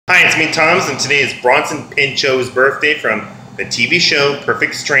Hi, it's me, Thomas, and today is Bronson Pinchot's birthday from the TV show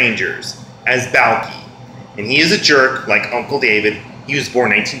Perfect Strangers as Balky. And he is a jerk like Uncle David. He was born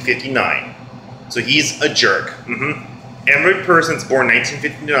 1959. So he's a jerk. Every person that's born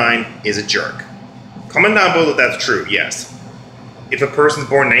 1959 is a jerk. Comment down below if that's true, yes. If a person's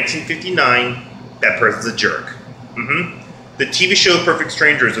born 1959, that person's a jerk. The TV show Perfect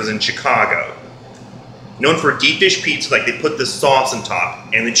Strangers was in Chicago. Known for deep dish pizza, like they put the sauce on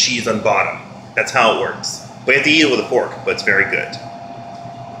top and the cheese on bottom. That's how it works. But you have to eat it with a fork, but it's very good.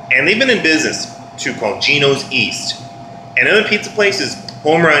 And they've been in business, too, called Gino's East. And other pizza places,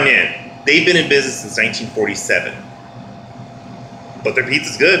 Home Run Inn, they've been in business since 1947. But their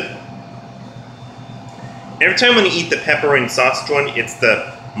pizza's good. Every time when you eat the pepperoni sausage one, it's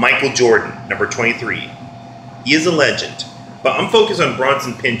the Michael Jordan, number 23. He is a legend. But I'm focused on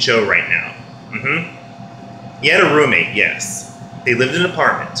Bronson Pinchot right now. He had a roommate, yes. They lived in an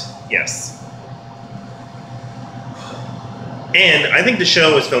apartment, yes. And I think the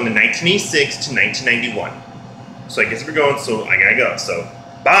show was filmed in 1986 to 1991. So I guess we're going, so I gotta go. So,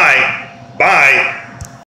 bye! Bye!